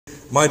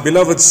My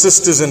beloved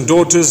sisters and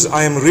daughters,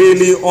 I am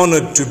really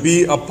honored to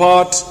be a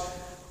part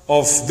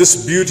of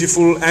this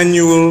beautiful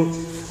annual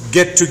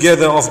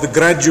get-together of the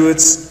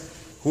graduates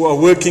who are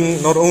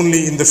working not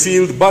only in the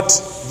field, but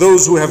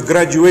those who have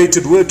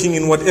graduated working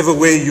in whatever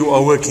way you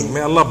are working.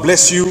 May Allah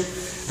bless you,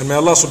 and may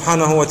Allah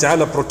subhanahu wa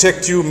ta'ala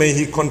protect you. May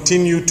He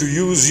continue to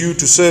use you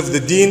to serve the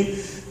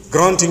deen,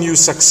 granting you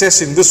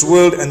success in this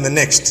world and the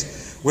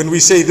next. When we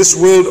say this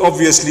world,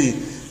 obviously,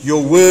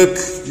 your work,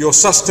 your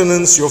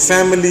sustenance, your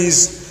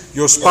families,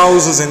 your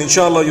spouses, and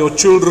inshallah your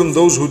children,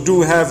 those who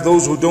do have,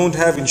 those who don't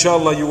have,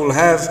 inshallah you will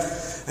have,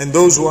 and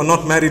those who are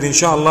not married,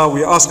 inshallah,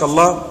 we ask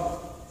Allah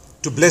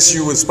to bless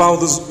you with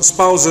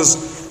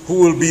spouses who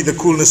will be the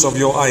coolness of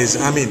your eyes.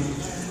 Ameen.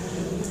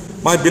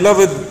 My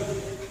beloved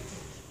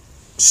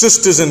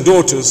sisters and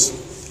daughters,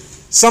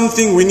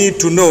 something we need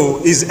to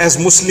know is, as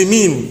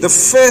Muslimin, the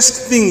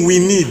first thing we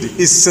need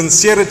is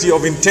sincerity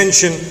of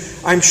intention.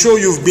 I'm sure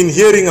you've been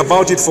hearing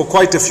about it for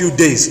quite a few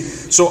days.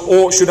 So,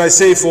 or should I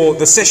say for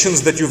the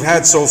sessions that you've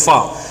had so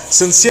far.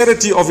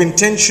 Sincerity of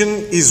intention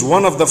is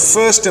one of the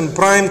first and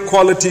prime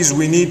qualities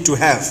we need to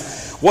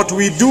have. What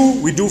we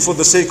do for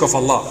the sake of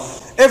Allah.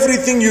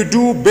 Everything you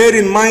do, bear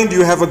in mind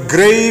you have a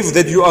grave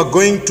that you are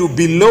going to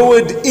be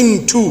lowered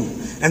into.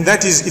 And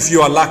that is if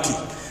you are lucky.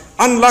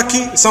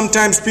 Unlucky,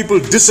 sometimes people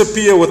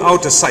disappear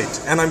without a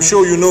sight. And I'm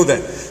sure you know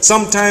that.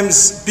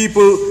 Sometimes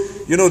people,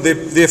 you know,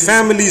 their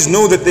families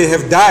know that they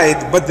have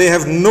died, but they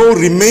have no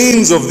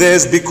remains of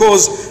theirs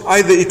because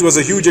either it was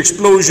a huge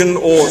explosion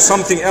or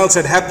something else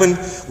had happened.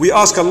 We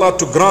ask Allah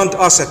to grant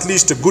us at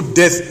least a good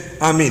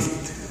death. Ameen.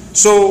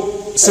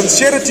 So,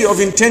 sincerity of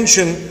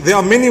intention, there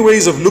are many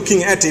ways of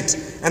looking at it,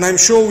 and I'm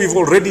sure we've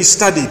already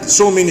studied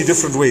so many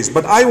different ways.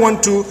 But I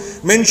want to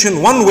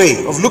mention one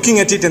way of looking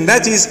at it, and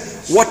that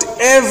is,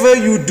 whatever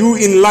you do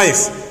in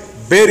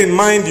life, bear in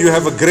mind you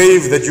have a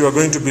grave that you are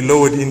going to be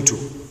lowered into.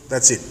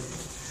 That's it.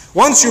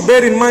 Once you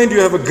bear in mind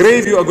you have a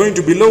grave you are going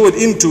to be lowered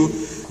into,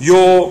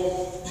 your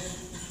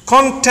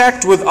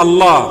contact with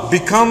Allah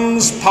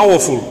becomes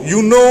powerful.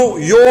 You know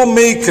your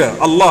maker,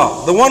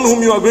 Allah, the one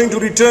whom you are going to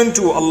return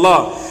to,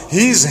 Allah.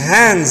 His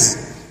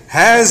hands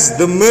has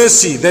the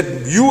mercy that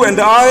you and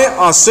I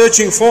are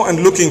searching for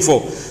and looking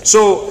for.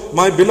 So,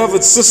 my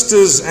beloved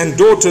sisters and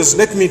daughters,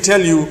 let me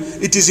tell you,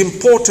 it is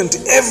important,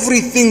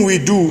 everything we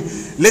do,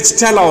 let's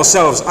tell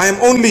ourselves, I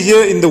am only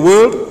here in the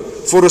world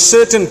for a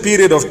certain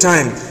period of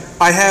time.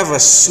 I have a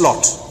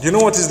slot. Do you know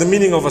what is the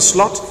meaning of a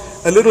slot?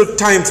 A little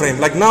time frame.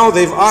 Like now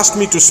they've asked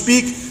me to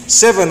speak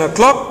 7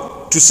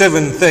 o'clock to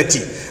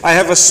 7:30. I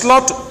have a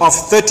slot of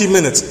 30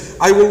 minutes.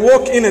 I will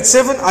walk in at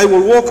 7, I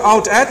will walk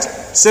out at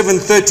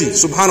 7:30.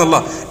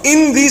 Subhanallah.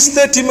 In these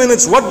 30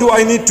 minutes, what do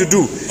I need to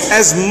do?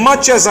 As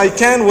much as I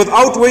can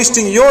without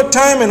wasting your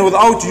time and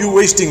without you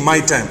wasting my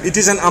time. It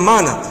is an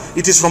amana.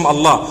 It is from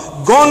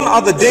Allah. Gone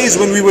are the days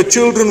when we were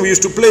children, we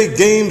used to play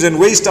games and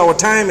waste our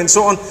time and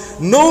so on.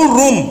 No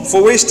room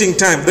for wasting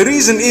time. The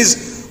reason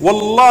is,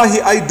 wallahi,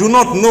 I do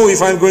not know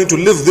if I'm going to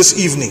live this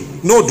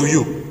evening. Nor do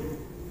you.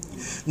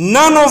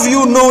 None of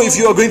you know if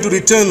you are going to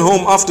return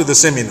home after the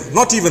seminar.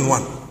 Not even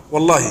one.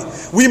 Wallahi.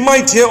 We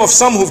might hear of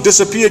some who've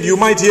disappeared. You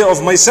might hear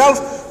of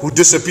myself who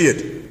disappeared.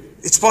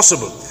 It's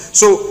possible.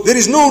 So there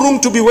is no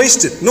room to be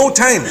wasted. No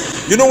time.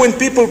 You know, when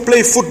people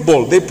play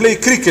football, they play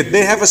cricket,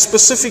 they have a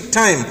specific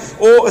time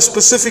or a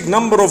specific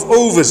number of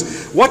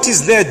overs. What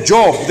is their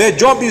job? Their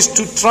job is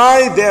to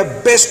try their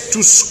best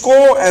to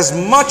score as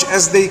much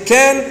as they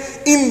can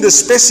in the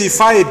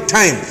specified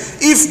time.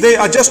 If they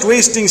are just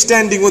wasting,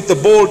 standing with the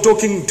ball,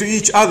 talking to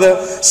each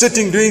other,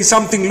 sitting, doing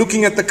something,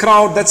 looking at the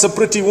crowd, that's a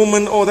pretty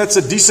woman or that's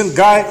a decent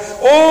guy,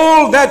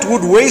 all that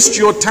would waste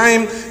your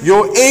time.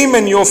 Your aim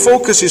and your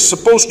focus is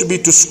supposed to be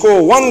to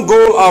score one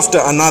goal after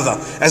another,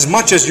 as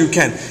much as you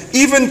can.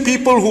 Even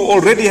people who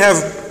already have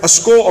a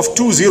score of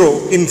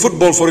 2-0 in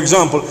football, for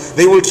example,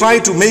 they will try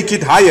to make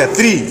it higher,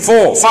 3,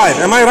 4, 5.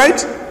 Am I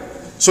right?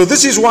 So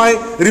this is why,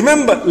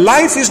 remember,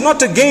 life is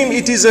not a game,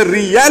 it is a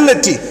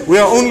reality. We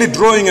are only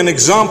drawing an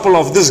example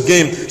of this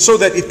game so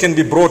that it can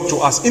be brought to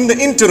us. In the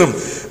interim,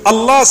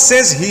 Allah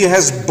says He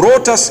has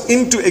brought us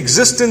into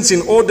existence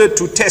in order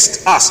to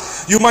test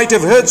us. You might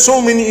have heard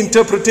so many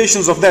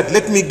interpretations of that.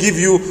 Let me give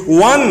you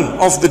one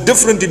of the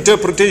different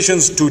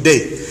interpretations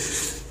today.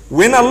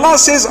 When Allah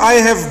says, I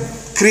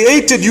have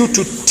created you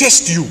to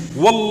test you,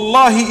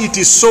 wallahi, it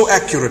is so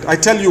accurate. I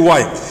tell you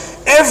why.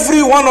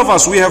 Every one of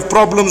us, we have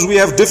problems, we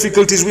have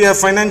difficulties, we have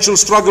financial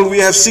struggle, we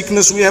have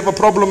sickness, we have a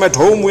problem at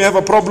home, we have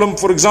a problem,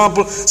 for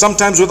example,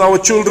 sometimes with our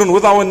children,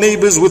 with our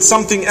neighbors, with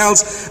something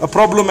else, a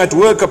problem at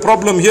work, a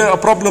problem here, a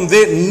problem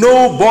there.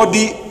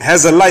 Nobody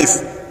has a life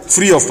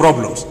free of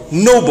problems.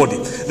 Nobody.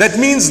 That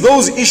means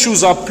those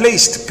issues are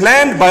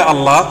planned by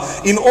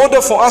Allah in order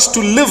for us to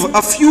live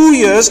a few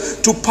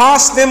years to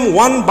pass them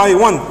one by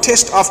one,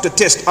 test after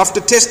test,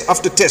 after test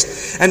after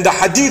test. And the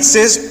hadith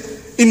says,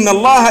 Inna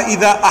Allah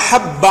idha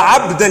ahabba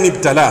abdan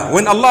ibtala.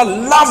 When Allah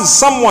loves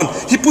someone,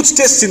 He puts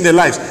tests in their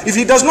lives. If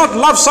He does not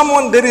love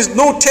someone, there is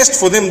no test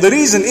for them. The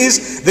reason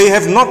is they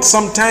have not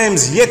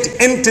sometimes yet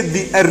entered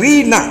the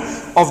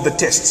arena of the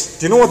tests.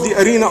 Do you know what the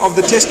arena of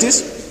the test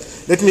is?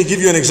 Let me give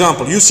you an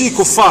example. You see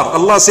kuffar,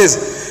 Allah says,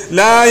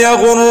 لا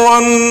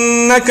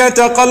يغرنك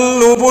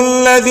تقلب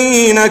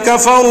الذين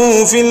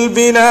كفروا في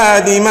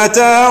البلاد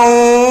متاع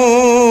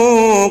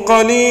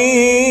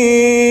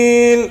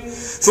قليل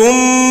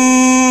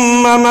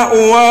ثم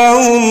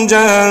مأواهم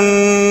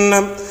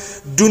جهنم.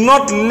 Do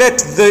not let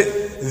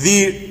the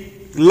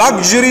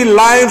luxury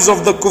lives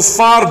of the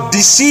kuffar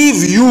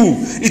deceive you.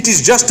 It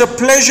is just a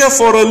pleasure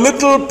for a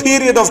little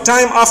period of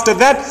time. After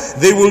that,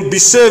 they will be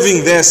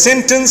serving their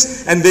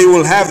sentence and they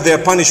will have their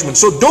punishment.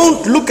 So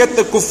don't look at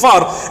the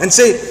kuffar and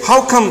say,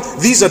 how come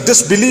these are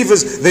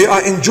disbelievers? They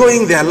are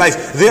enjoying their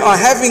life. They are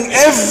having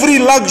every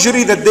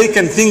luxury that they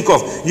can think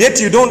of.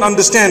 Yet you don't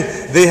understand,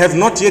 they have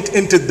not yet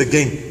entered the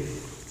game.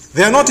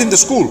 They are not in the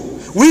school.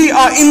 We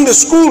are in the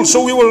school,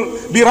 so we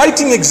will be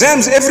writing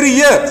exams every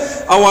year.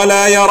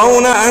 أَوَلَا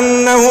يَرَوْنَ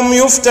أَنَّهُمْ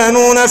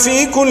يُفْتَنُونَ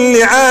فِي كُلِّ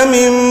عَامٍ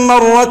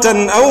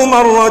مَرَّةً أَوْ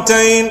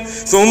مَرَّتَيْنِ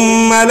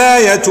ثُمَّ لَا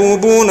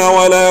يَتُوبُونَ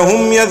وَلَا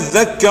هُمْ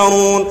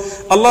يَذَّكَّرُونَ.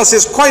 Allah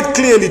says quite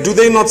clearly, do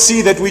they not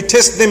see that we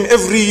test them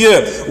every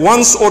year,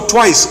 once or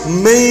twice,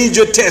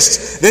 major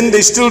tests, then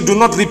they still do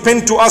not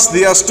repent to us,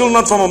 they are still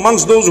not from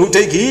amongst those who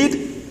take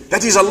heed?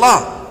 That is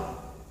Allah.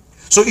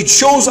 So it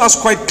shows us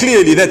quite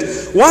clearly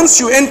that once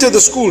you enter the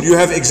school, you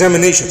have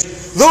examinations.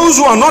 Those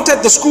who are not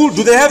at the school,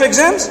 do they have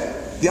exams?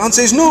 The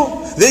answer is no.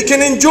 They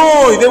can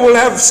enjoy. They will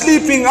have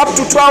sleeping up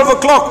to 12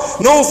 o'clock.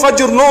 No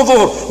Fajr, no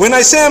Dhuhr. When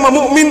I say I'm a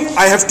mu'min,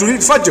 I have to read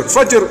Fajr.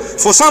 Fajr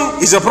for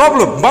some is a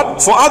problem, but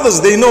for others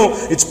they know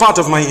it's part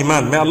of my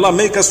iman. May Allah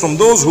make us from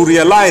those who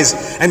realize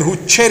and who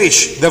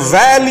cherish the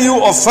value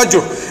of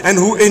Fajr and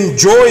who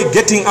enjoy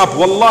getting up.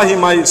 Wallahi,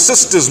 my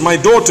sisters, my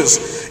daughters,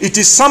 it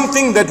is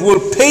something that will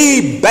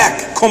pay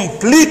back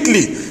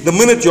completely the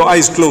minute your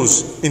eyes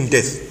close in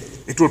death.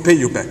 It will pay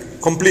you back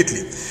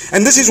completely.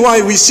 And this is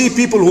why we see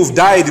people who've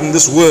died in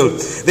this world.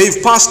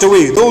 They've passed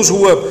away. Those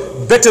who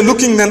were better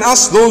looking than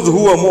us, those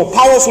who were more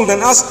powerful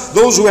than us,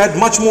 those who had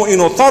much more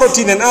in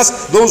authority than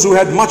us, those who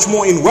had much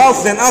more in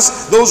wealth than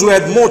us, those who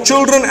had more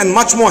children and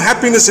much more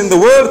happiness in the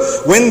world.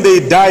 When they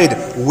died,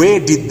 where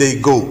did they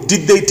go?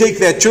 Did they take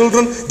their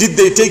children? Did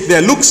they take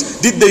their looks?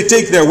 Did they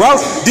take their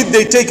wealth? Did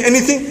they take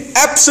anything?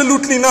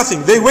 Absolutely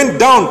nothing. They went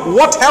down.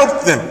 What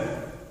helped them?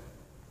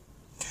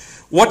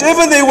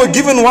 Whatever they were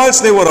given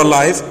whilst they were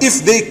alive,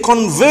 if they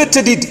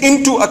converted it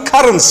into a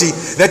currency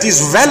that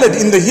is valid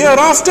in the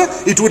hereafter,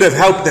 it would have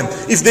helped them.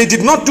 If they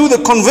did not do the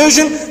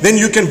conversion, then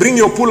you can bring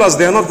your pullahs,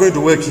 they are not going to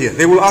work here.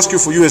 They will ask you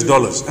for US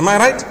dollars. Am I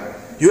right?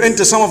 You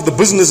enter some of the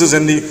businesses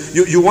and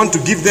you want to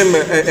give them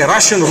a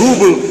Russian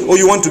ruble, or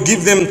you want to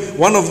give them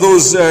one of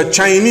those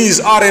Chinese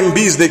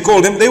RMBs they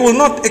call them. They will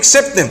not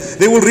accept them.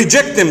 They will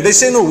reject them. They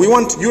say, no, we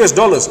want US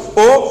dollars,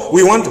 or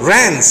we want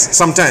rands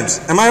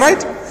sometimes. Am I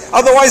right?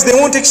 Otherwise they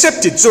won't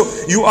accept it. So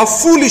you are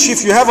foolish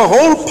if you have a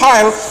whole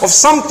pile of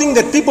something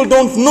that people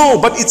don't know,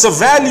 but it's a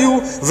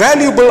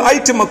valuable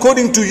item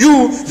according to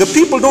you. The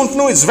people don't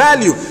know its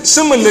value.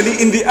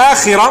 Similarly, in the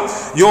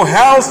akhirah, your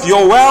health,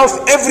 your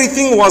wealth,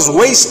 everything was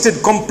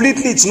wasted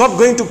completely. It's not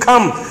going to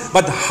come.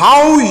 But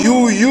how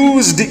you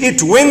used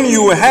it when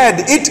you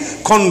had it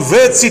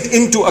converts it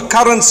into a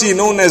currency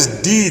known as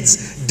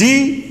deeds.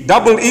 D-E-E-D-S.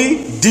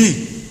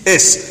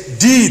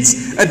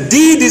 Deeds. A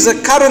deed is a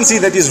currency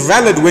that is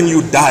valid when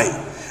you die.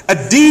 A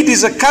deed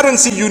is a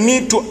currency you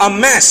need to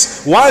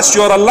amass whilst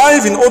you are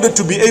alive in order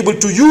to be able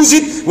to use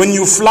it when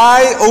you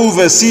fly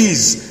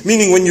overseas,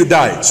 meaning when you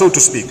die, so to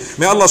speak.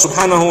 May Allah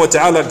subhanahu wa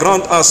ta'ala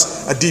grant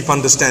us a deep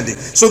understanding.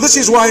 So this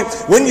is why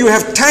when you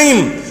have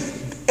time,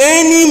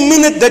 any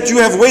minute that you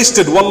have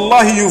wasted,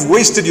 wallahi, you've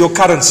wasted your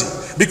currency.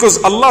 Because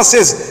Allah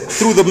says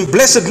through the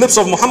blessed lips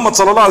of Muhammad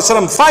sallallahu alaihi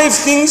wasallam, 5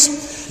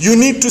 things you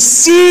need to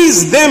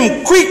seize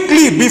them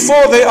quickly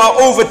before they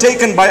are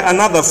overtaken by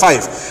another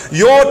 5.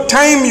 Your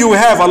time you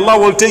have, Allah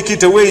will take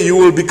it away. You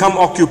will become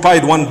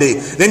occupied one day.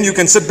 Then you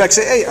can sit back and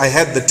say, hey, I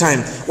had the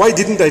time. Why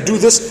didn't I do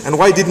this? And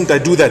why didn't I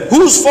do that?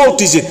 Whose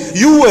fault is it?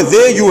 You were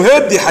there, you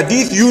heard the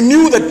hadith, you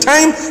knew that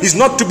time is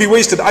not to be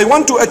wasted. I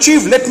want to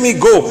achieve, let me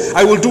go.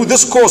 I will do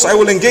this course, I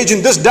will engage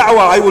in this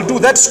da'wah, I will do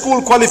that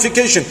school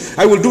qualification,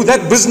 I will do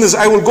that business,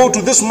 I will go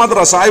to this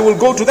madrasa, I will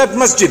go to that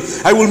masjid,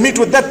 I will meet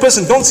with that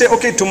person. Don't say,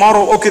 okay,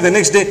 tomorrow, okay, the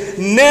next day.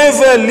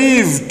 Never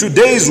leave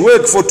today's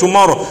work for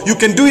tomorrow. You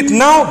can do it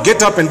now,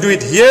 get up and do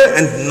it here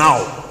and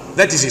now.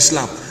 That is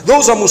Islam.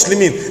 Those are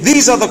Muslimin.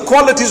 These are the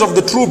qualities of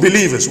the true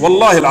believers.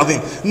 Wallahi al-azim.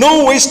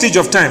 No wastage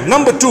of time.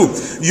 Number 2,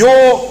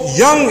 your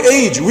young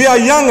age. We are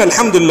young,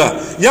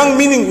 alhamdulillah. Young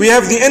meaning we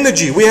have the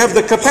energy, we have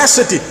the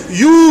capacity.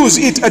 Use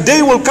it. A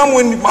day will come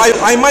when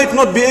I might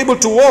not be able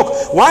to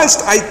walk.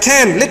 Whilst I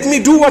can, let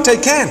me do what I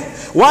can.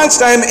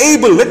 Whilst I am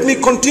able, let me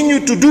continue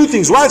to do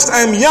things. Whilst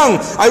I am young,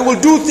 I will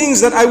do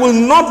things that I will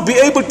not be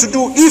able to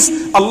do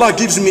if Allah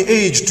gives me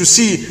age to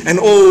see an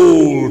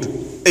old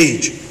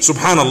age.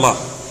 Subhanallah.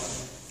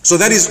 So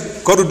that is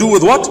got to do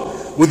with what?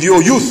 With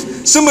your youth.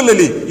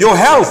 Similarly, your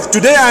health.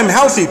 Today I am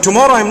healthy,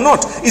 tomorrow I am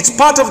not. It's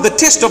part of the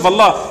test of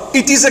Allah.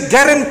 It is a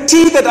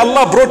guarantee that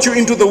Allah brought you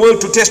into the world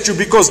to test you,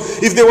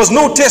 because if there was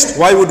no test,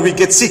 why would we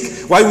get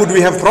sick? Why would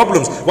we have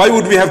problems? Why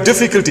would we have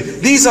difficulty?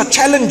 These are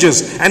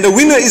challenges, and the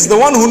winner is the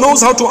one who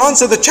knows how to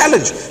answer the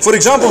challenge. For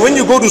example, when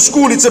you go to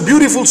school, it's a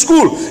beautiful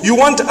school. You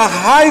want a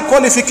high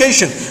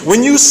qualification.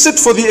 When you sit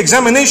for the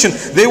examination,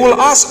 they will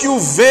ask you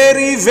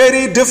very,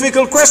 very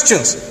difficult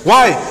questions.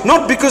 Why?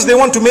 Not because they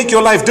want to make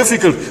your life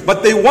difficult,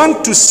 but they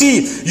want to see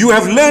you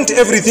have learnt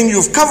everything,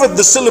 you've covered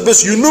the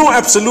syllabus, you know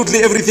absolutely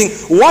everything.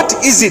 What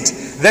is it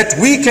that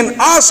we can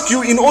ask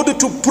you in order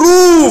to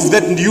prove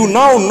that you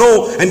now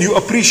know and you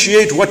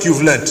appreciate what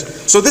you've learnt?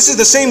 So this is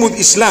the same with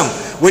Islam.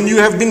 When you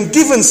have been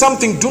given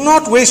something, do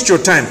not waste your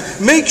time.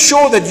 Make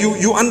sure that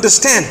you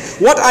understand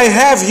what I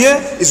have here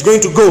is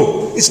going to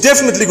go. It's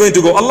definitely going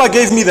to go. Allah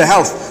gave me the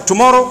health.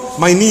 Tomorrow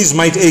my knees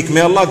might ache.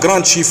 May Allah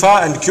grant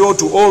shifa and cure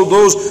to all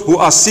those who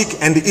are sick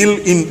and ill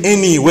in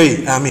any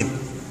way. Ameen.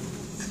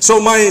 So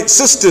my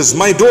sisters,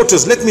 my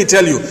daughters, let me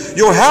tell you,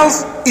 your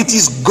health, it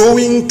is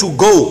going to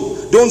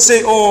go. Don't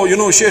say, oh, you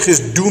know, Sheikh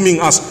is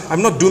dooming us.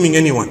 I'm not dooming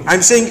anyone.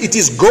 I'm saying it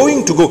is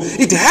going to go.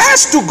 It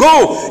has to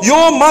go.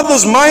 Your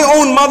mothers, my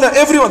own mother,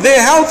 everyone,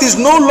 their health is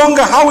no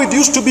longer how it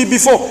used to be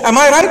before. Am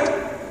I right?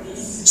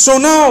 So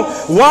now,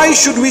 why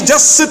should we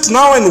just sit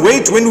now and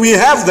wait when we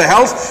have the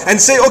health and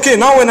say, okay,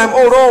 now when I'm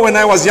old, or when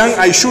I was young,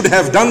 I should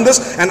have done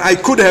this, and I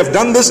could have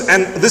done this,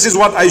 and this is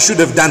what I should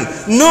have done.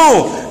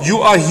 No, you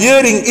are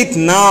hearing it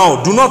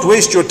now. Do not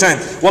waste your time.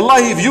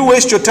 Wallahi, if you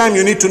waste your time,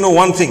 you need to know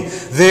one thing.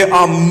 There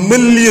are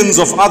millions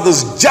of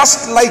others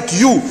just like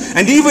you,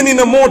 and even in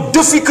a more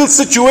difficult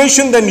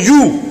situation than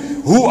you,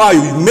 who are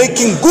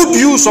making good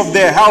use of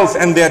their health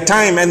and their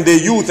time and their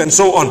youth and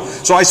so on.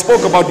 So I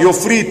spoke about your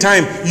free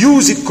time.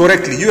 Use it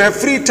correctly. You have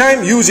free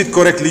time, use it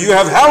correctly. You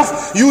have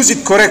health, use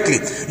it correctly.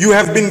 You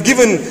have been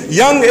given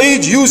young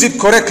age, use it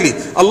correctly.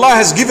 Allah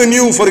has given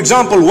you, for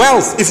example,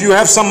 wealth. If you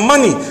have some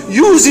money,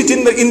 use it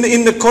in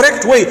the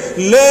correct way.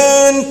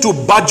 Learn to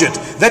budget.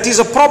 That is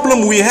a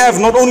problem we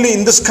have not only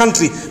in this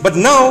country, but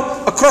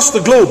now across the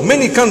globe,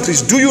 many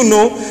countries. Do you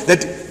know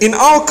that in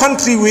our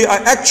country we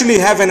actually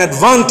have an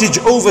advantage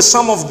over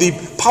some of the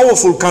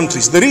powerful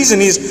countries? The reason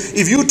is,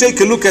 if you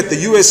take a look at the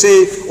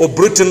USA or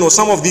Britain or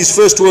some of these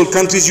first world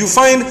countries, you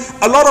find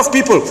a lot of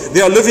people, they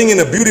are living in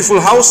a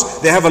beautiful house,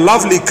 they have a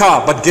lovely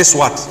car, but guess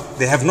what?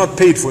 They have not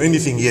paid for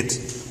anything yet.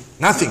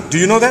 Nothing. Do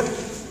you know that?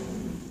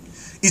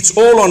 It's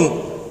all on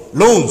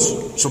loans,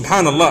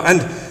 subhanallah.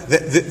 And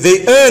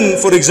they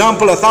earn, for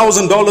example,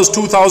 $1,000,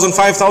 $2,000,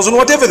 $5,000,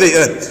 whatever they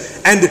earn.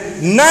 And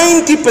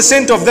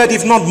 90% of that,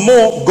 if not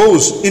more,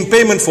 goes in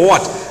payment for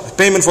what?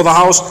 Payment for the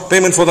house,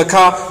 payment for the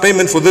car,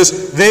 payment for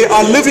this. They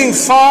are living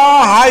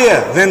far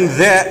higher than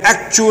their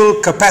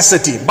actual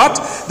capacity. But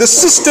the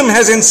system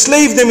has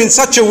enslaved them in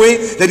such a way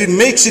that it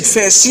makes it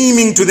fair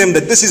seeming to them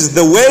that this is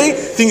the way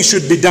things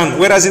should be done.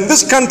 Whereas in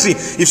this country,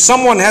 if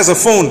someone has a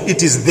phone,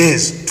 it is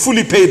theirs,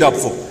 fully paid up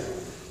for.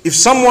 If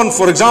someone,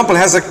 for example,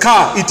 has a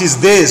car, it is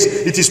theirs,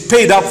 it is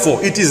paid up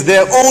for. It is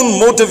their own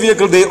motor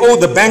vehicle, they owe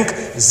the bank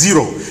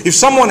zero. If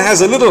someone has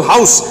a little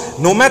house,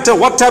 no matter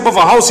what type of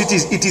a house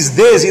it is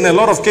theirs in a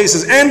lot of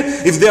cases. And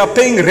if they are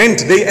paying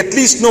rent, they at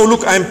least know,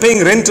 look, I'm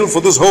paying rental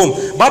for this home.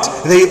 But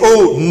they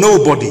owe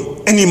nobody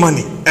any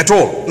money at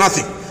all,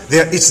 nothing.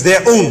 It's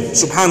their own,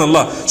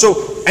 subhanallah.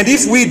 So, and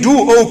if we do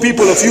owe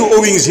people a few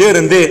owings here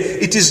and there,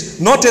 it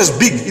is not as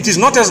big, it is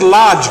not as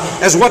large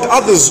as what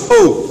others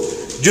owe.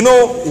 You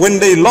know, when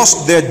they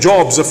lost their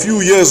jobs a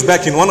few years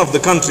back in one of the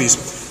countries,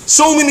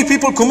 so many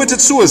people committed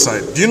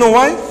suicide. Do you know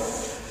why?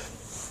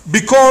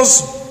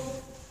 Because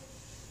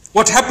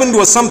what happened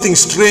was something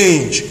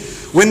strange.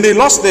 When they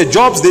lost their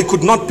jobs, they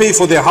could not pay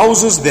for their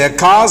houses, their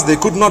cars, they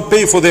could not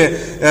pay for their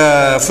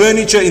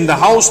furniture in the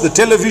house, the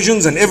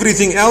televisions and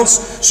everything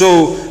else.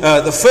 So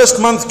the first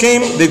month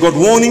came, they got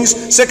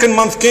warnings. Second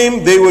month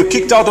came, they were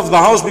kicked out of the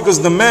house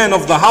because the man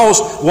of the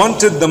house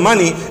wanted the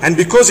money, and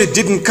because it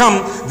didn't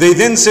come, they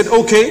then said,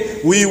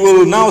 okay, we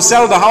will now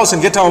sell the house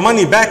and get our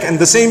money back. And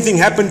the same thing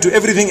happened to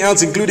everything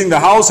else, including the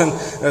house and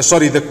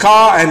the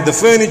car and the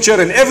furniture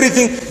and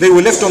everything. They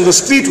were left on the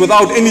street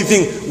without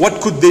anything.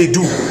 What could they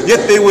do?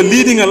 Yet they were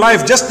leading a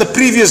life just the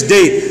previous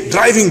day,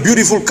 driving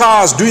beautiful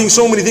cars, doing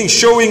so many things,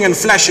 showing and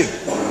flashing.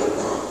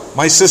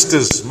 My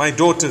sisters, my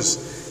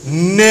daughters,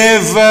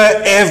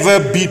 never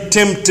ever be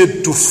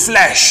tempted to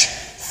flash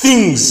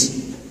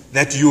things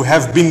that you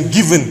have been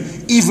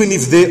given, even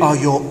if they are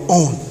your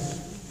own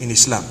in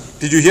Islam.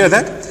 Did you hear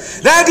that?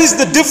 That is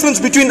the difference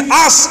between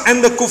us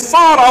and the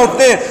kuffar out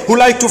there who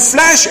like to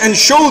flash and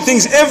show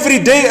things. Every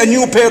day a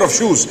new pair of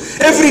shoes,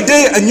 every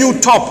day a new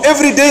top,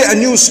 every day a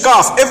new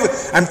scarf.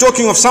 I'm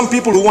talking of some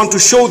people who want to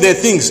show their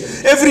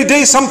things. Every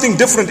day something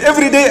different,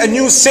 every day a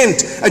new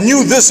scent, a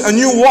new this, a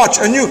new watch,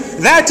 a new...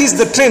 That is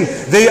the trend.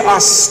 They are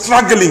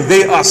struggling,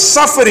 they are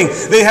suffering,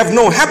 they have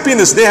no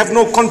happiness, they have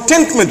no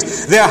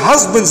contentment. Their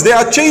husbands, they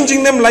are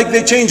changing them like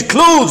they change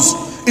clothes.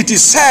 It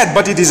is sad,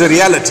 but it is a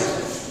reality.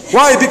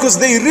 Why? Because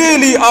they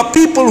really are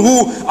people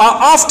who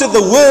are after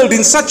the world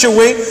in such a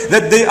way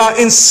that they are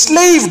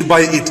enslaved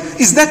by it.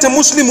 Is that a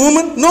Muslim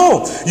woman?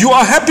 No. You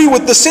are happy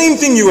with the same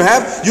thing you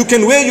have. You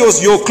can wear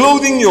your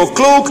clothing, your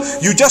cloak.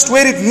 You just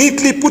wear it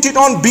neatly, put it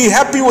on. Be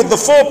happy with the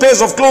 4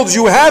 pairs of clothes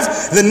you have.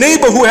 The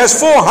neighbor who has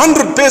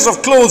 400 pairs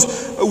of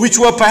clothes, which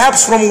were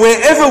perhaps from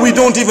wherever we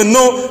don't even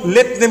know,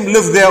 let them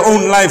live their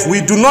own life.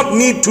 We do not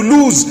need to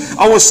lose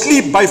our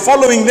sleep by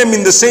following them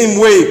in the same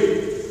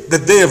way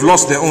that they have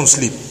lost their own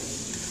sleep.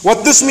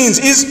 What this means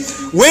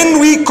is, when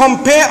we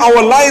compare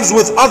our lives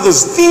with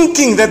others,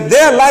 thinking that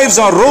their lives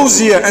are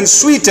rosier and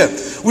sweeter,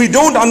 we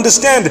don't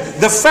understand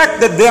the fact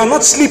that they are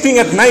not sleeping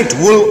at night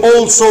will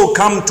also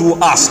come to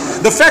us.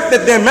 The fact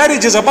that their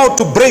marriage is about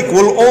to break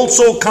will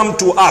also come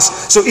to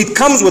us. So it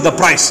comes with a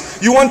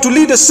price. You want to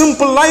lead a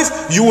simple life,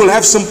 you will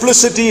have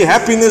simplicity,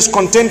 happiness,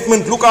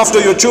 contentment, look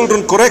after your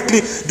children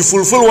correctly, to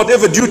fulfill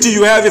whatever duty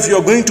you have. If you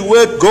are going to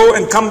work, go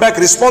and come back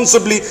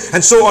responsibly,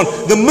 and so on.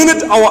 The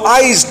minute our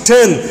eyes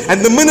turn,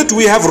 and the minute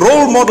we have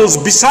role models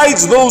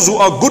besides those who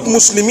are good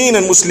Muslimin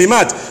and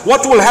Muslimat,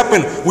 what will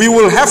happen?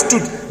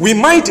 We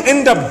might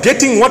end up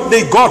getting what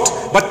they got,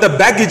 but the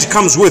baggage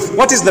comes with.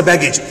 What is the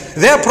baggage?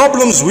 Their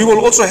problems, we will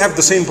also have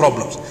the same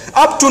problems.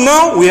 Up to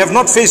now, we have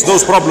not faced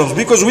those problems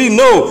because we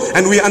know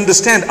and we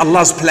understand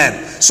Allah's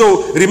plan.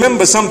 So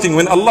remember something,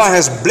 when Allah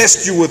has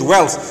blessed you with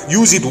wealth,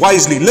 use it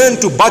wisely. Learn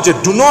to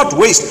budget. Do not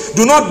waste.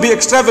 Do not be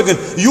extravagant.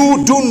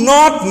 You do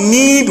not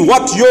need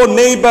what your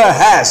neighbor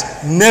has.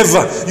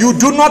 Never. You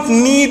do not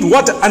need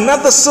what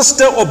another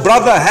sister or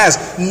brother has.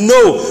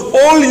 No.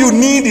 All you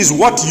need is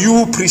what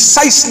you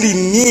precisely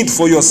need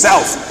for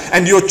yourself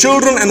and your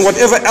children and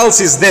whatever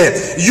else is there.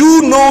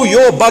 You know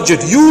your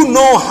budget. You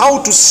know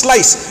how to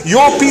slice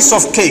your piece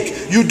of cake.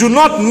 You do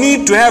not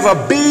need to have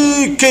a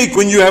big cake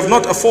when you have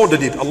not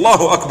afforded it.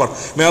 Allahu Akbar.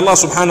 May Allah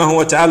subhanahu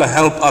wa ta'ala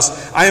help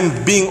us. I am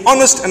being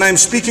honest and I am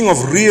speaking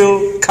of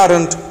real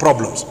current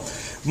problems.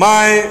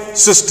 My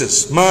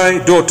sisters, my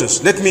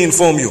daughters, let me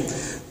inform you.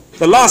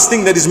 The last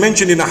thing that is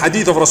mentioned in a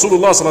hadith of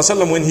Rasulullah sallallahu alaihi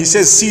wasallam when he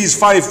says seize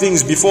 5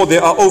 things before they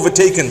are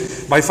overtaken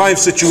by 5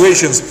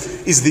 situations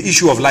is the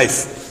issue of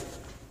life.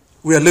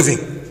 We are living.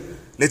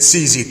 Let's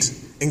seize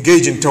it.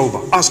 Engage in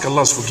tawbah. Ask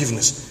Allah's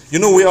forgiveness. You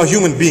know, we are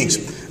human beings.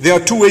 There are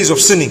 2 ways of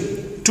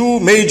sinning. 2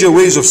 major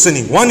ways of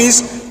sinning. One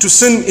is to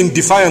sin in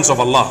defiance of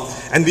Allah,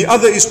 and the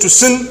other is to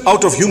sin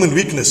out of human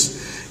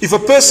weakness. If a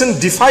person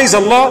defies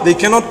Allah, they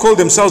cannot call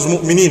themselves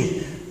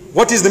mu'mineen.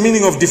 What is the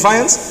meaning of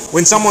defiance?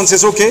 When someone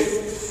says, okay,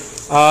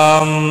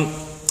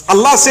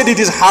 Allah said it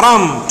is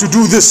haram to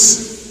do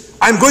this.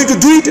 I'm going to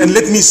do it and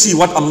let me see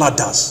what Allah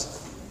does.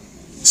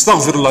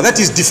 Astaghfirullah. That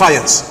is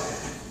defiance.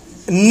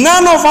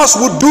 None of us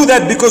would do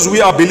that because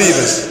we are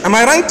believers. Am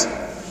I right?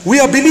 We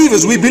are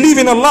believers. We believe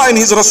in Allah and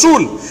His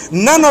Rasul.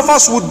 None of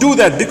us would do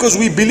that because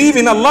we believe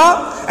in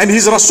Allah and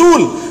His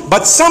Rasul.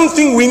 But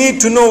something we need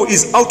to know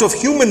is out of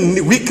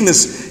human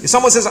weakness. If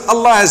someone says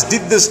Allah has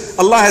did this,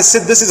 Allah has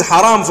said this is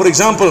haram, for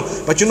example,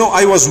 but you know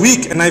I was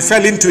weak and I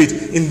fell into it.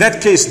 In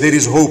that case there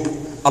is hope.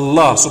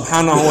 Allah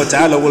subhanahu wa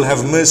ta'ala will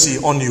have mercy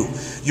on you.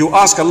 You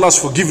ask Allah's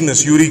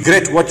forgiveness, you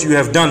regret what you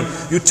have done,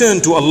 you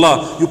turn to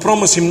Allah, you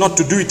promise Him not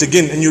to do it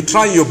again, and you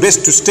try your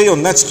best to stay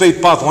on that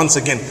straight path once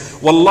again.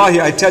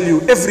 Wallahi, I tell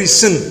you, every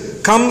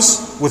sin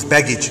comes with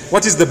baggage.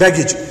 What is the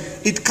baggage?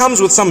 It comes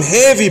with some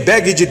heavy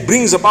baggage. It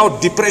brings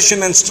about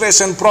depression and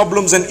stress and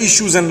problems and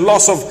issues and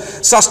loss of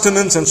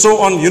sustenance and so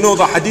on. You know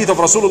the hadith of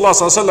Rasulullah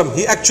sallallahu alaihi wasallam.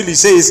 He actually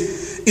says,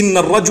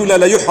 "Inna ar-rajula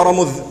la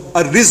yuhramu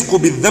ar-rizqu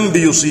bidh-dhanbi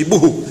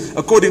yusibuhu."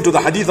 According to the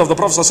hadith of the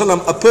Prophet sallallahu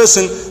alaihi wasallam, a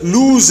person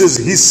loses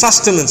his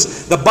sustenance,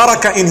 the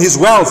barakah in his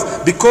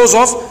wealth, because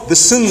of the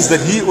sins that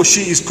he or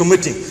she is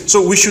committing.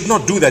 So we should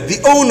not do that.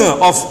 The owner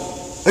of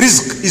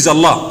rizq is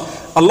Allah.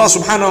 Allah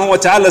subhanahu wa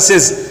ta'ala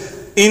says,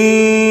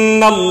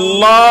 Inna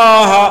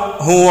Allah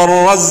huwa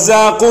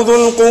ar-razzaqu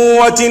dhul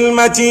quwwati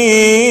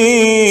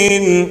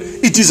al-mateen.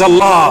 It is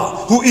Allah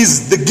who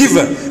is the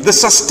giver, the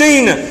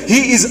sustainer.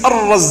 He is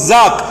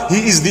ar-razzaq.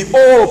 He is the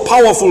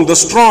all-powerful, the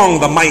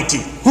strong, the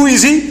mighty. Who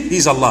is He? He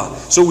is Allah.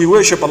 So we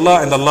worship Allah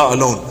and Allah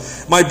alone.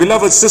 My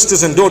beloved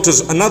sisters and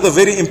daughters, another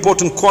very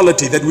important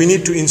quality that we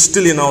need to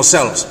instill in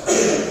ourselves,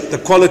 the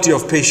quality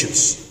of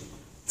patience,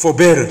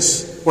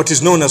 forbearance, what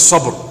is known as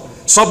sabr.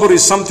 Sabr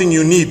is something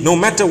you need no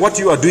matter what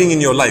you are doing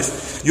in your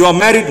life. You are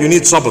married, you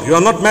need sabr. You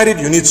are not married,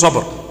 you need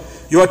sabr.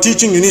 You are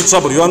teaching, you need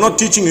sabr. You are not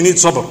teaching, you need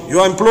sabr. You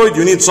are employed,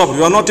 you need sabr.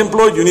 You are not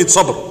employed, you need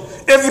sabr.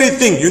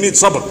 Everything you need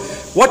sabr.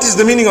 What is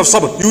the meaning of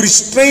sabr? You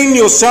restrain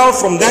yourself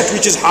from that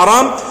which is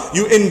haram.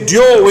 You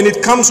endure when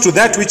it comes to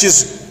that which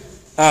is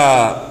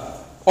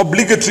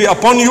obligatory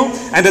upon you,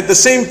 and at the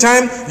same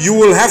time you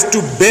will have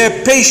to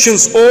bear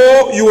patience,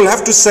 or you will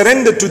have to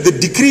surrender to the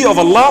decree of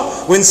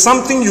Allah when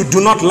something you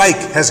do not like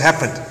has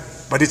happened.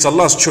 But it's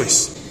Allah's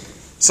choice.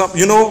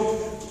 You know,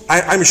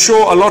 I'm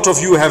sure a lot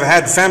of you have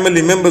had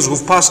family members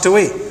who've passed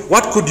away.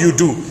 What could you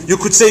do? You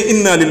could say,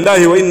 Inna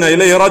lillahi wa inna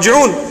ilayhi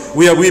raji'un.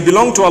 We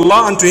belong to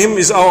Allah, and to Him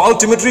is our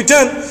ultimate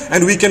return.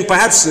 And we can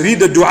perhaps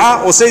read a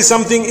dua or say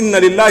something, Inna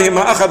lillahi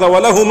ma akhadha wa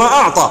lahu ma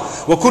a'ta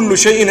wa kullu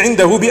shay'in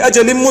indahu bi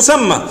ajalin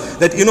musamma.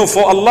 That,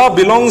 for Allah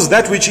belongs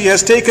that which He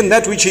has taken,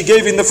 that which He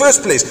gave in the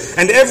first place.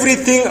 And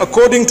everything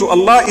according to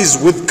Allah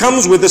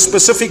comes with a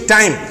specific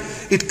time.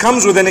 It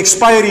comes with an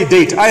expiry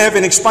date. I have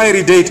an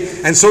expiry date,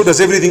 and so does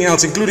everything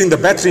else, including the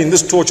battery in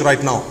this torch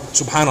right now.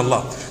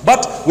 Subhanallah.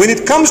 But when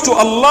it comes to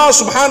Allah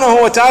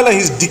subhanahu wa ta'ala,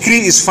 His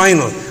decree is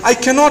final. I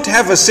cannot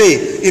have a say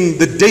in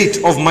the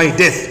date of my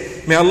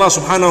death. May Allah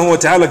subhanahu wa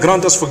ta'ala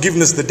grant us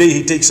forgiveness the day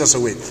He takes us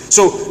away.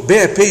 So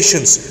bear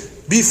patience.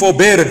 Be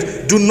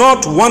forbearant. Do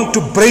not want to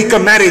break a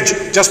marriage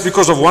just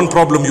because of one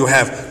problem you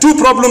have. 2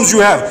 problems you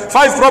have.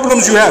 5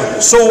 problems you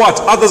have. So what?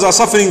 Others are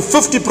suffering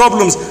 50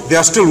 problems. They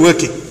are still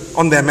working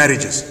on their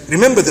marriages.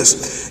 Remember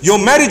this. Your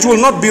marriage will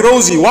not be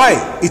rosy.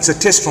 Why? It's a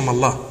test from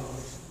Allah.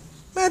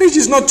 Marriage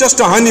is not just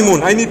a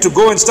honeymoon. I need to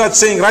go and start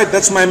saying, right,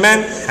 that's my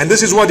man, and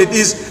this is what it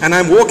is, and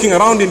I'm walking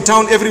around in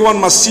town, everyone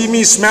must see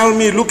me, smell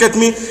me, look at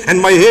me,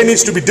 and my hair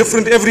needs to be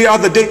different every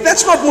other day.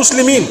 That's not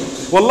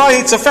Muslimin. Wallahi,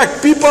 it's a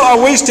fact. People are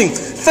wasting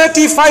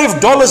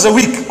 $35 a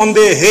week on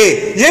their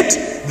hair, yet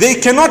they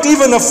cannot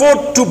even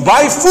afford to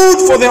buy food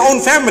for their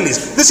own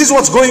families. This is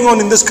what's going on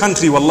in this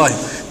country, wallahi.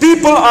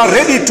 People are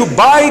ready to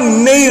buy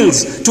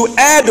nails to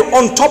add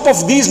on top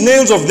of these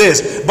nails of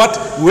theirs. But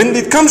when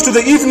it comes to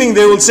the evening,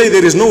 they will say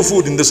there is no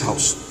food in this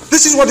house.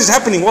 This is what is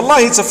happening.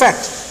 Wallahi, it's a fact.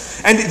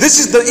 And this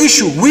is the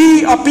issue.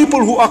 We are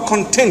people who are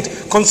content.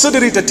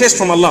 Consider it a test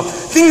from Allah.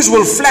 Things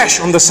will flash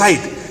on the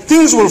side.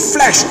 Things will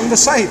flash on the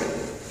side.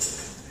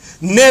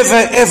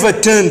 Never ever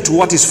turn to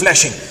what is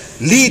flashing.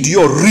 Lead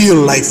your real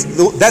life.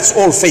 That's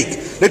all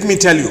fake. Let me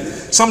tell you.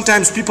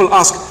 Sometimes people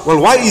ask, well,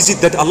 why is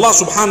it that Allah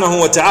subhanahu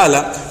wa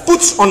ta'ala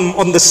puts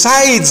on the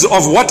sides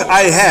of what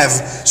I have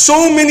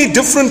so many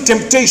different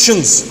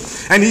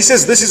temptations? And He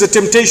says, this is a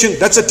temptation,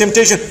 that's a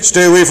temptation,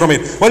 stay away from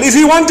it. Well, if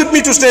He wanted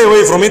me to stay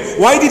away from it,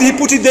 why did He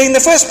put it there in the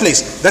first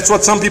place? That's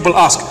what some people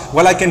ask.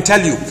 Well, I can tell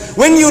you,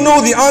 when you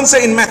know the answer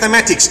in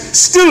mathematics,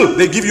 still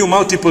they give you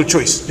multiple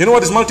choice. You know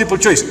what is multiple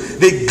choice?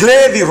 They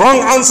glare the wrong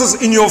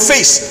answers in your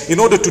face in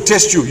order to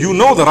test you. You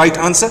know the right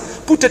answer,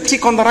 put a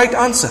tick on the right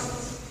answer.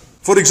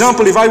 For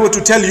example, if I were to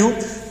tell you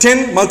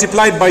 10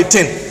 multiplied by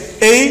 10,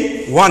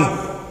 A,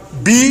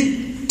 1,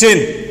 B,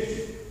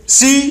 10,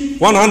 C,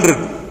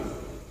 100,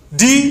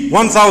 D,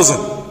 1000.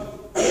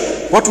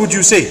 What would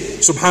you say?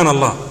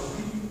 Subhanallah.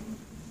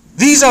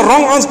 These are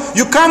wrong answers.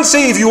 You can't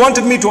say, if you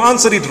wanted me to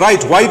answer it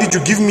right, why did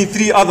you give me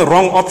 3 other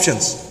wrong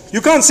options?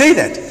 You can't say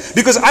that,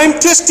 because I'm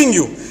testing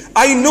you.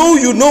 I know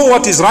you know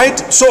what is right,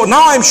 so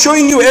now I'm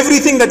showing you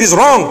everything that is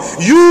wrong.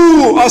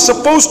 You are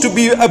supposed to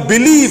be a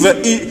believer,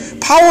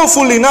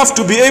 powerful enough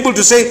to be able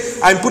to say,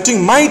 I'm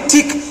putting my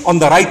tick on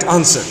the right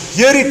answer.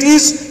 Here it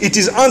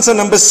is answer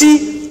number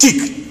C,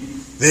 tick.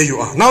 There you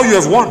are. Now you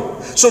have won.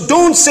 So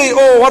don't say,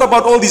 oh, what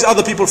about all these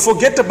other people?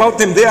 Forget about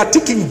them. They are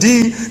ticking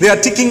D, they are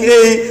ticking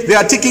A, they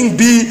are ticking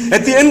B.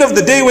 At the end of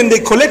the day, when they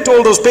collect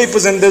all those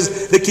papers and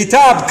the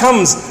kitab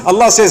comes,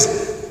 Allah says,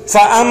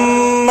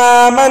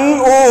 فَأَمَّا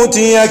مَنْ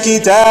أُوتِيَ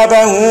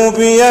كِتَابَهُ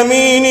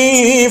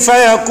بِيَمِينِهِ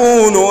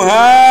فَيَقُولُ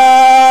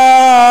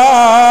هَاؤُمُ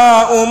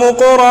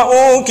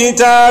اقْرَءُوا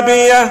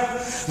كِتَابِيَهْ.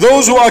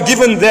 Those who are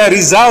given their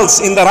results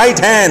in the right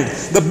hand,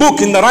 the book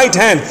in the right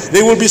hand,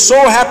 they will be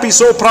so happy,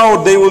 so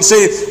proud. They will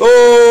say,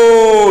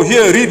 oh,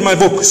 here, read my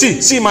book.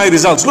 See my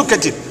results. Look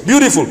at it.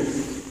 Beautiful.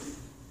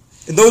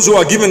 And those who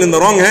are given in the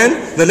wrong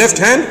hand, the left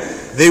hand,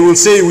 they will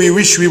say, we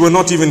wish we were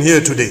not even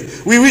here today.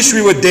 We wish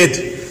we were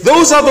dead.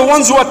 Those are the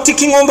ones who are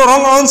ticking all the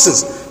wrong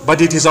answers.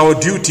 But it is our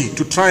duty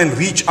to try and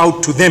reach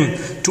out to them,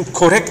 to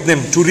correct them,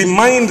 to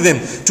remind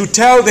them, to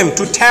tell them,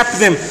 to tap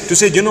them, to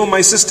say, you know,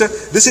 my sister,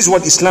 this is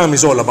what Islam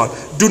is all about.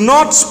 Do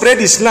not spread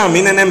Islam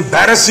in an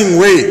embarrassing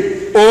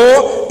way,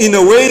 or in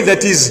a way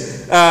that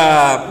is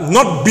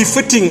not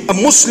befitting a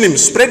Muslim,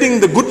 spreading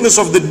the goodness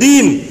of the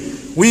deen.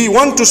 We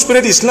want to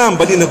spread Islam,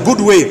 but in a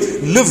good way.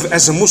 Live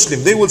as a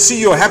Muslim. They will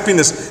see your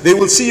happiness. They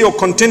will see your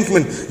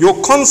contentment, your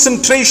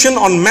concentration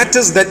on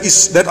matters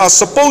that are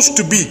supposed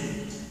to be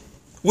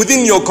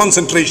within your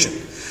concentration.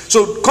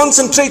 So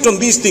concentrate on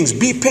these things.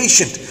 Be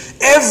patient.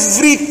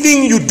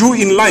 Everything you do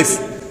in life,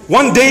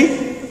 one day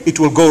it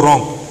will go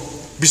wrong.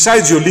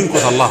 Besides your link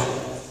with Allah.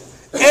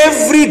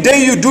 Every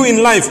day you do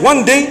in life,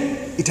 one day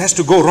it has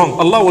to go wrong.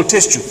 Allah will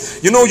test you.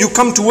 You know, you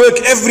come to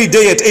work every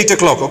day at 8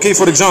 o'clock, okay,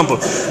 for example.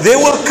 There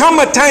will come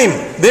a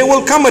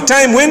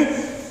time when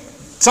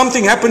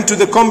something happened to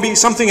the combi,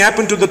 something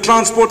happened to the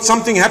transport,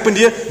 something happened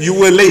here, you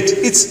were late.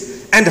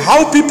 And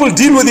how people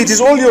deal with it is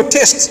all your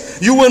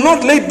tests. You were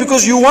not late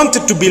because you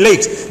wanted to be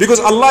late. Because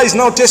Allah is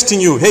now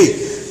testing you. Hey,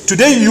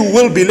 today you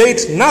will be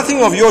late,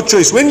 nothing of your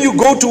choice. When you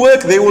go to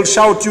work, they will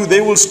shout you, they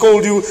will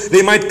scold you,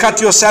 they might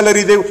cut your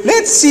salary.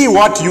 Let's see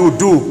what you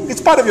do. It's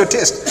part of your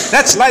test.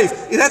 That's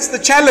life. That's the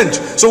challenge.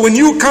 So when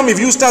you come, if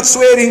you start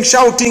swearing,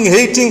 shouting,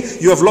 hating,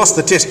 you have lost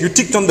the test. You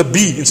ticked on the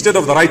B instead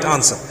of the right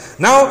answer.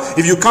 Now,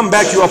 if you come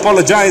back, you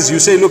apologize, you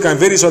say, look, I'm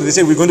very sorry. They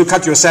say, we're going to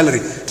cut your salary.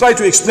 Try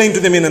to explain to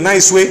them in a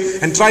nice way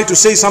and try to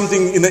say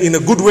something in a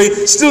good way.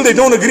 Still, they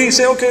don't agree.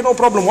 Say, okay, no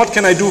problem. What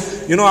can I do?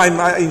 You know,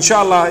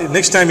 inshallah,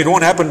 next time it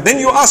won't happen. Then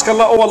you ask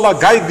Allah, oh Allah,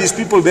 guide these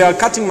people. They are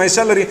cutting my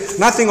salary.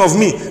 Nothing of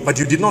me. But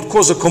you did not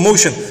cause a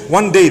commotion.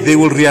 One day, they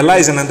will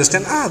realize and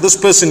understand, this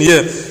person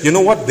here, you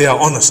know what? They are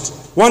honest.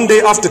 One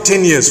day after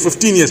 10 years,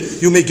 15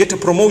 years, you may get a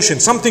promotion.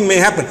 Something may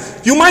happen.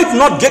 You might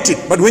not get it,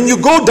 but when you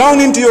go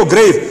down into your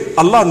grave,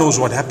 Allah knows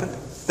what happened.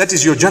 That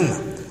is your Jannah.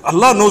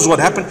 Allah knows what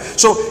happened.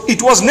 So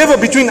it was never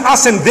between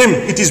us and them.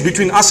 It is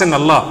between us and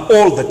Allah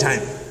all the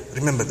time.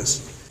 Remember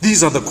this.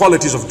 These are the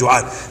qualities of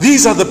dua.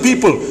 These are the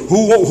people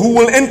who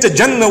will enter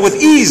Jannah with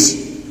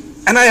ease.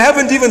 And I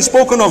haven't even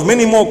spoken of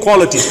many more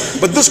qualities.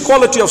 But this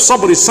quality of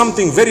sabr is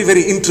something very,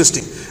 very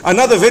interesting.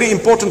 Another very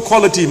important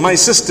quality, my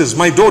sisters,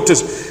 my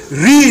daughters,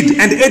 read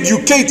and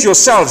educate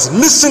yourselves.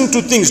 Listen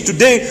to things.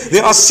 Today,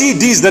 there are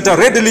CDs that are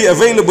readily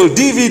available,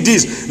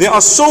 DVDs. There are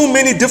so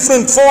many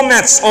different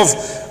formats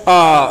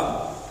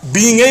of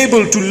being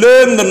able to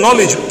learn the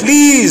knowledge.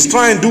 Please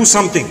try and do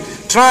something.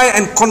 Try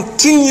and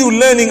continue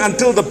learning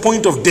until the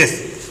point of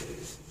death.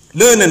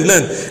 Learn and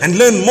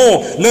learn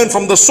more. Learn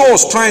from the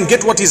source. Try and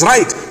get what is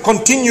right.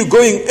 Continue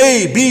going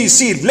A, B,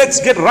 C. Let's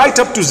get right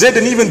up to Z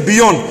and even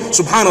beyond.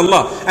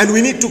 Subhanallah. And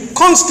we need to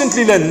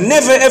constantly learn.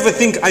 Never ever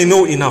think I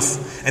know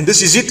enough. And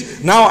this is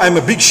it. Now I'm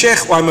a big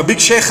sheikh or I'm a big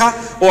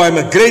sheikha or I'm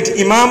a great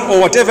imam or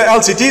whatever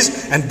else it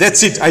is. And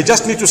that's it. I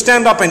just need to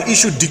stand up and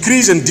issue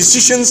decrees and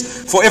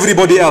decisions for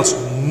everybody else.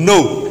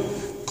 No.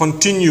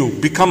 Continue.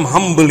 Become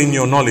humble in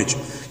your knowledge.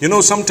 You know,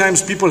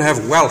 sometimes people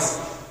have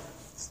wealth.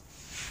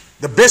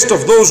 The best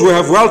of those who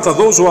have wealth are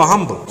those who are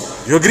humble.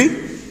 You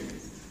agree?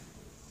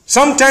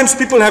 Sometimes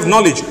people have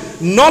knowledge.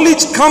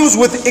 Knowledge comes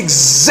with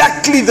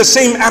exactly the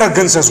same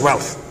arrogance as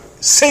wealth.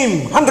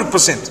 Same,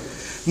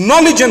 100%.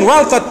 Knowledge and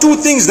wealth are two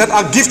things that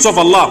are gifts of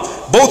Allah,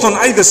 both on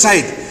either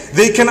side.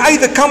 They can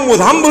either come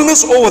with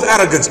humbleness or with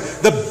arrogance.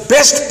 The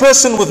best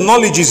person with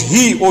knowledge is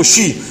he or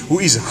she who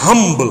is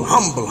humble.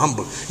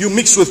 You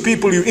mix with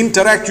people, you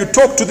interact, you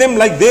talk to them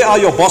like they are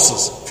your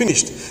bosses.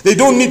 Finished. They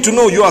don't need to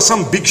know you are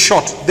some big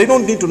shot. They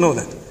don't need to know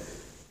that.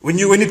 When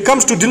it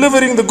comes to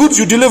delivering the goods,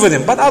 you deliver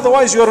them. But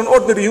otherwise, you are an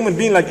ordinary human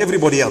being like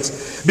everybody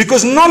else.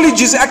 Because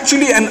knowledge is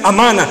actually an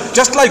amana.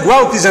 Just like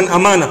wealth is an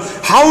amana.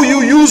 How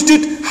you used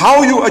it,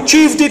 how you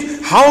achieved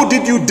it, how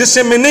did you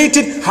disseminate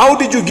it, how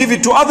did you give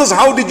it to others,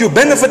 how did you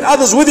benefit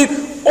others with it,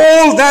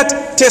 all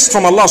that test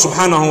from Allah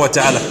subhanahu wa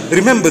ta'ala.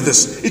 Remember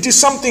this. It is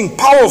something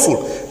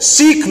powerful.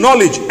 Seek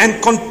knowledge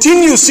and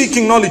continue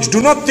seeking knowledge.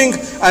 Do not think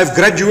I've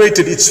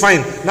graduated, it's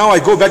fine. Now I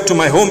go back to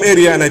my home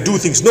area and I do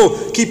things.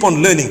 No, keep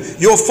on learning.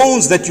 Your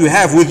phones that you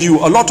have with you,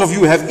 a lot of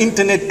you have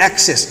internet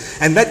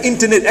access. And that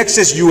internet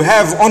access you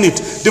have on it,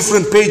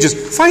 different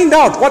pages. Find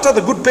out what are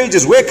the good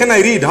pages. Where can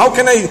I read? How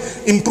can I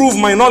improve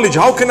my knowledge?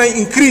 How can I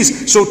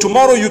increase? So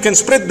tomorrow you can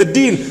spread the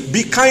deen.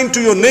 Be kind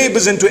to your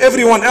neighbors and to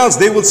everyone else.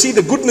 They will see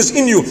the goodness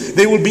in you.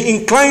 They will be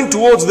inclined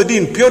towards the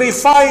deen.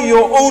 Purify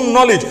your own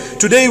knowledge.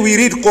 Today we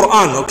read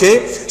Quran,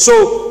 okay?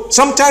 So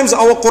sometimes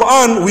our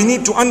Quran, we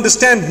need to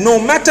understand, no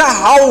matter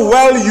how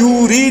well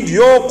you read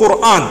your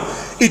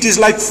Quran, it is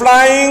like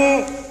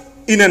flying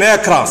in an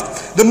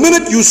aircraft. The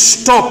minute you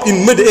stop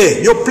in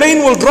mid-air, your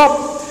plane will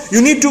drop.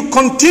 You need to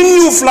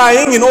continue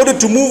flying in order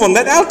to move on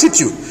that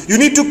altitude. You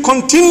need to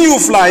continue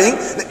flying.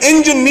 The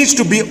engine needs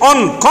to be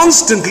on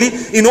constantly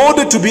in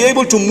order to be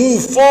able to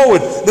move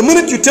forward. The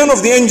minute you turn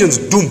off the engines,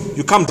 doom,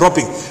 you come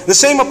dropping. The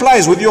same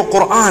applies with your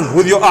Quran,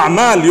 with your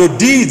a'mal, your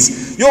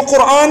deeds. Your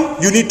Quran,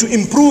 you need to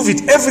improve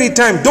it every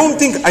time. Don't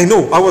think, I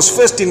know, I was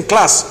first in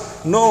class.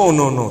 No.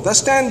 The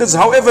standards,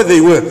 however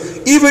they were,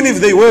 even if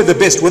they were the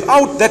best,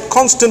 without that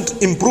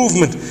constant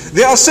improvement,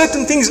 there are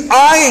certain things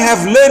I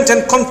have learned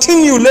and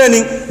continue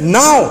learning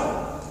now.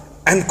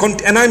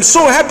 And I'm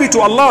so happy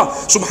to Allah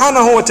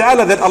subhanahu wa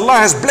ta'ala that Allah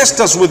has blessed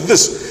us with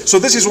this. So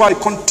this is why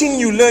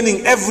continue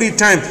learning every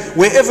time.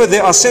 Wherever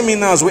there are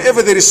seminars,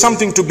 wherever there is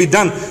something to be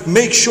done,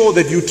 make sure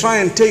that you try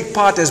and take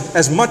part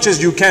as much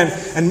as you can,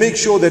 and make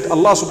sure that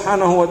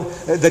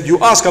that you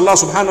ask Allah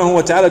subhanahu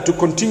wa ta'ala to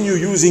continue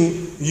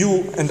using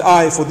you and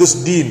I for this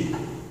deen.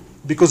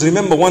 Because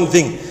remember one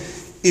thing,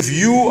 if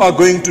you are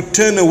going to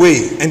turn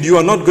away and you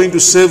are not going to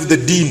serve the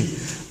deen,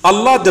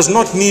 Allah does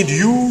not need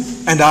you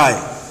and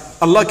I.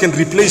 Allah can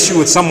replace you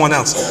with someone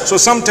else. So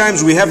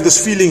sometimes we have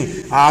this feeling,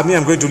 me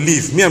I'm going to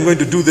leave, me I'm going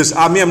to do this,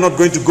 me I'm not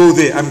going to go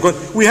there,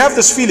 we have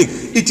this feeling.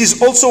 It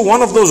is also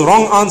one of those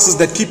wrong answers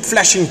that keep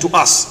flashing to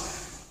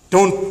us.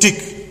 Don't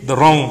tick the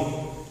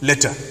wrong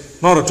letter,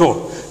 not at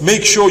all.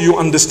 Make sure you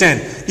understand,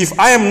 if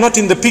I am not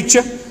in the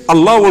picture,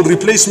 Allah will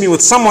replace me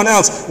with someone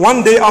else.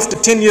 One day after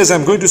 10 years,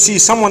 I'm going to see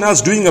someone else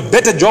doing a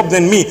better job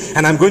than me,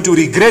 and I'm going to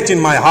regret in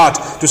my heart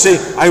to say,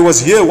 I was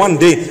here one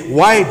day.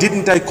 Why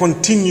didn't I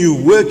continue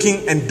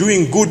working and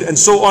doing good and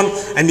so on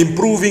and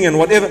improving and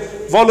whatever?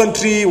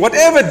 voluntary,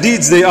 whatever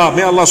deeds they are.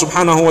 May Allah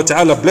subhanahu wa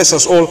ta'ala bless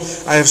us all.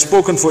 I have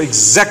spoken for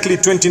exactly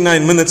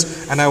 29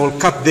 minutes and I will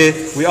cut there.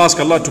 We ask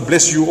Allah to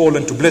bless you all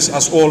and to bless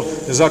us all.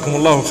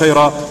 Jazakumullahu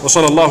khaira. Wa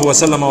sallallahu wa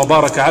sallama wa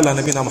baraka ala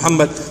nabina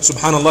Muhammad.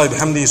 Subhanallah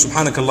bihamdihi,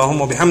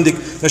 subhanakallahumma bihamdik.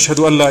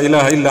 Nashhadu an la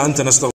ilaha illa anta nastaghfiruka.